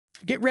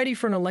Get ready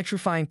for an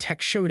electrifying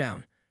tech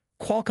showdown.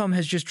 Qualcomm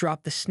has just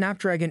dropped the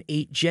Snapdragon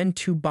 8 Gen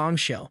 2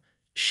 bombshell,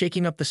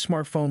 shaking up the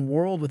smartphone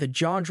world with a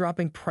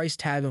jaw-dropping price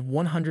tag of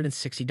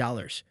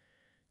 $160.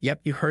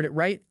 Yep, you heard it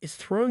right. It's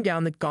throwing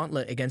down the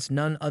gauntlet against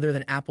none other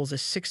than Apple's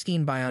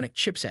A16 Bionic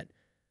chipset.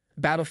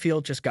 The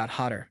battlefield just got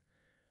hotter.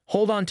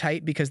 Hold on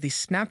tight because the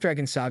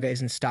Snapdragon saga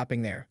isn't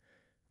stopping there.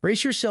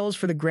 Brace yourselves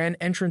for the grand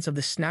entrance of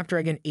the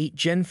Snapdragon 8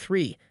 Gen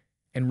 3,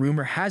 and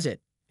rumor has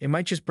it, it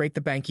might just break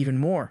the bank even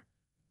more.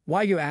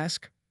 Why, you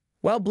ask?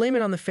 Well, blame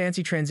it on the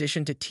fancy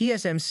transition to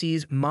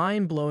TSMC's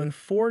mind-blowing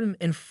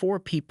 4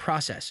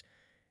 process.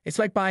 It's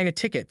like buying a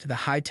ticket to the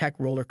high-tech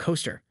roller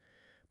coaster.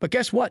 But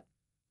guess what?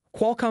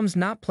 Qualcomm's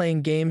not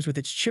playing games with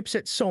its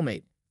chipset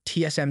soulmate,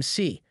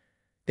 TSMC.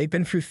 They've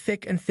been through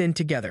thick and thin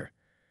together.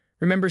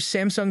 Remember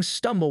Samsung's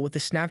stumble with the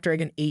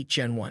Snapdragon 8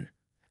 Gen 1?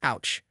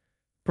 Ouch.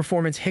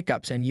 Performance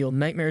hiccups and yield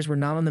nightmares were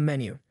not on the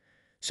menu.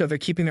 So they're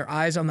keeping their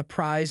eyes on the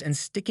prize and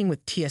sticking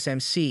with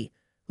TSMC,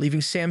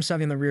 leaving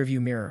Samsung in the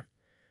rearview mirror.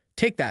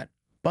 Take that,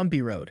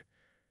 bumpy road.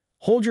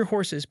 Hold your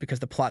horses because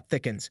the plot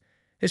thickens.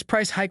 This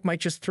price hike might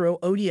just throw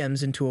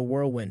ODMs into a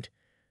whirlwind.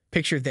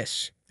 Picture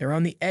this. They're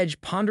on the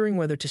edge pondering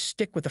whether to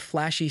stick with the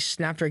flashy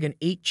Snapdragon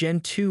 8 Gen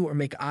 2 or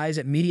make eyes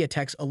at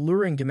MediaTek's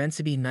alluring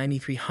Dimensity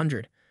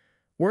 9300.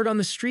 Word on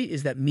the street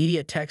is that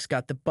MediaTek's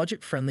got the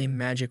budget-friendly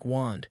magic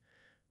wand.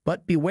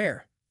 But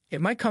beware, it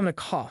might come at a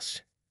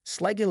cost.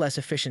 Slightly less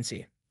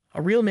efficiency.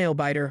 A real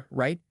nail-biter,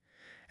 right?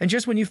 And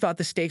just when you thought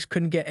the stakes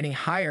couldn't get any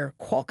higher,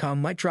 Qualcomm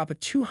might drop a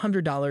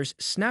 $200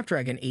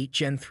 Snapdragon 8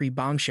 Gen 3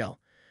 bombshell.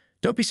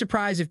 Don't be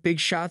surprised if big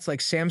shots like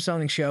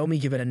Samsung and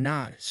Xiaomi give it a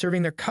nod,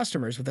 serving their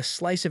customers with a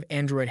slice of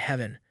Android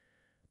heaven.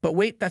 But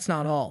wait, that's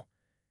not all.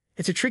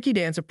 It's a tricky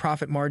dance of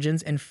profit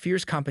margins and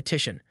fierce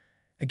competition,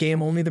 a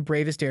game only the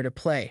bravest dare to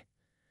play.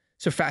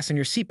 So fasten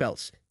your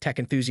seatbelts, tech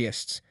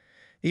enthusiasts.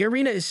 The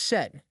arena is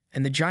set,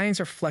 and the giants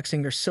are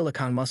flexing their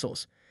silicon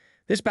muscles.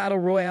 This battle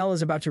royale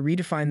is about to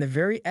redefine the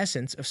very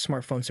essence of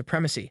smartphone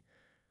supremacy.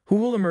 Who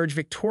will emerge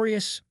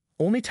victorious?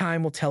 Only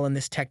time will tell in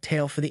this tech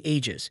tale for the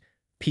ages.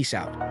 Peace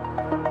out.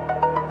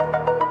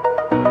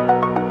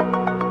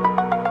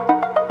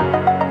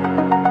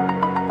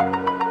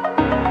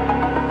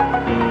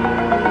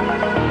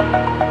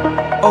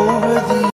 Over